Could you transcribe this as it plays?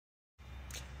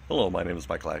Hello, my name is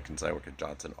Michael Atkins. I work at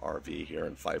Johnson RV here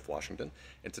in Fife, Washington,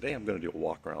 and today I'm going to do a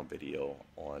walk-around video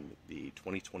on the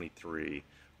 2023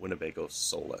 Winnebago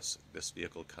Solis. This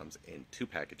vehicle comes in two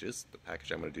packages. The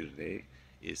package I'm going to do today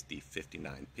is the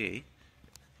 59P.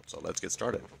 So let's get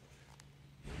started.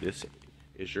 This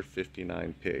is your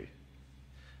 59P.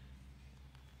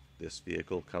 This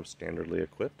vehicle comes standardly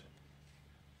equipped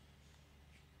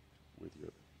with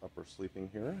your upper sleeping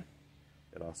here.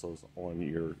 It also is on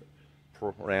your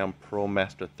Ram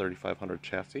ProMaster 3500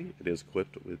 chassis. It is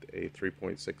equipped with a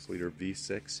 3.6 liter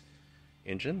V6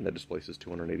 engine that displaces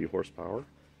 280 horsepower.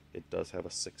 It does have a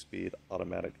 6-speed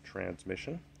automatic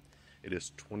transmission. It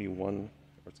is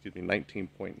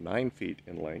 19.9 feet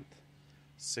in length,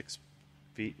 6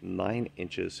 feet 9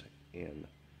 inches in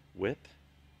width,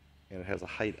 and it has a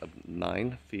height of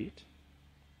 9 feet.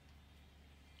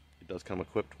 It does come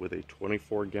equipped with a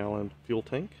 24-gallon fuel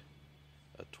tank,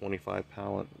 a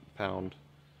 25-pound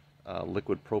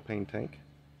liquid propane tank,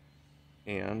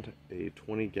 and a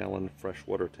 20-gallon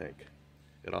freshwater tank.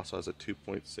 It also has a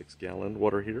 2.6-gallon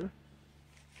water heater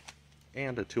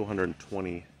and a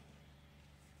 220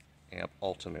 amp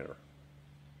alternator.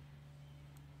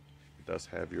 It does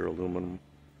have your aluminum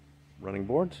running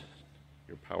boards,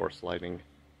 your power sliding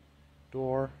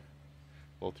door,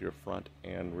 both your front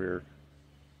and rear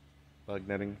bug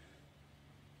netting.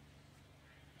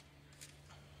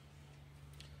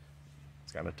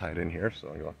 It's kind of tight in here,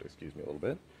 so you'll have to excuse me a little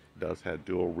bit. It does have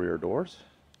dual rear doors,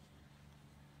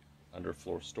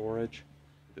 underfloor storage.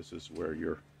 This is where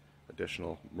your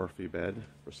additional Murphy bed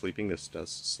for sleeping. This does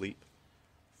sleep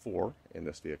 4 in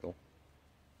this vehicle.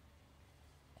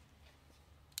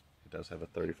 It does have a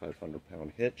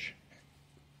 3,500-pound hitch.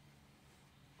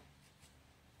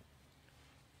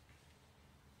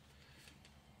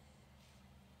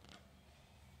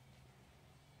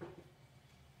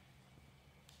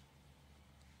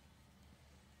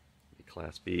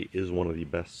 Class B is one of the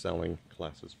best-selling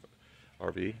classes for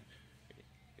RV.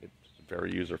 It's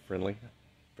very user-friendly,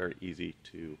 very easy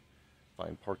to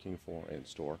find parking for and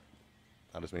store.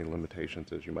 Not as many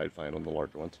limitations as you might find on the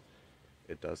larger ones.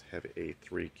 It does have a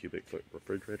 3 cubic foot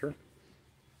refrigerator.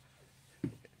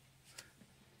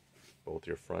 Both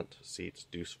your front seats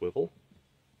do swivel.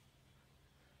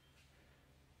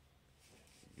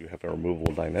 You have a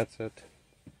removable dinette set.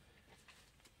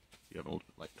 You have an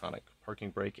electronic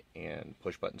parking brake and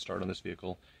push button start on this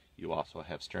vehicle. You also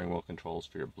have steering wheel controls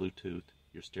for your Bluetooth,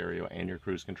 your stereo, and your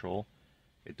cruise control.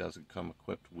 It does come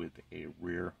equipped with a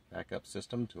rear backup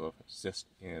system to assist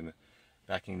in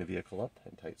backing the vehicle up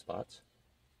in tight spots.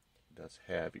 It does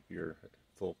have your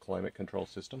full climate control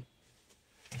system.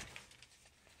 Your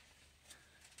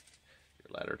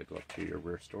ladder to go up to your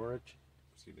rear storage,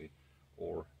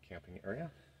 or camping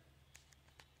area.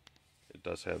 It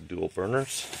does have dual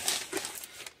burners.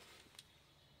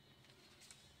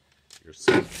 Your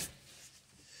sink.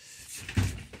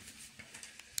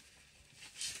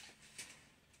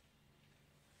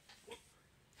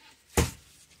 It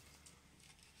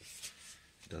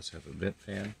does have a vent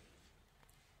fan.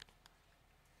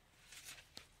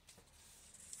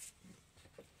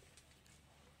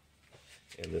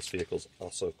 And this vehicle is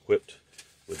also equipped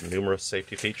with numerous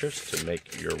safety features to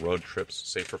make your road trips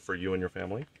safer for you and your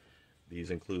family. These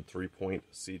include 3-point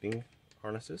seating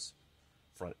harnesses,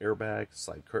 front airbags,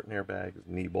 side curtain airbags,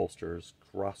 knee bolsters,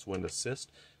 crosswind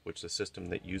assist, which is a system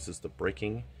that uses the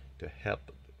braking to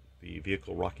help the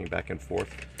vehicle rocking back and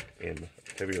forth in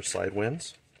heavier side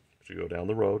winds as you go down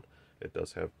the road. It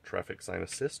does have traffic sign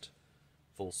assist,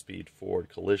 full speed forward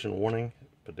collision warning,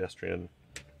 pedestrian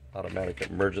automatic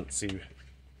emergency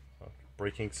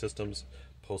braking systems,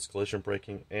 post-collision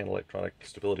braking, and electronic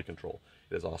stability control.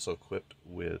 It is also equipped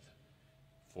with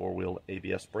 4-wheel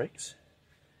ABS brakes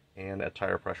and a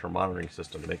tire pressure monitoring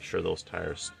system to make sure those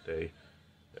tires stay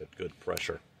at good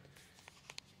pressure.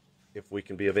 If we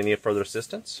can be of any further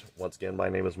assistance, once again, my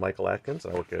name is Michael Atkins.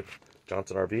 I work at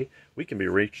Johnson RV. We can be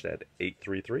reached at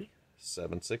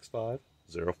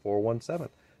 833-765-0417.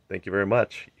 Thank you very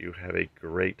much. You have a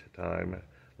great time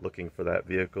looking for that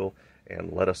vehicle,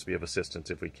 and let us be of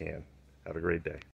assistance if we can. Have a great day.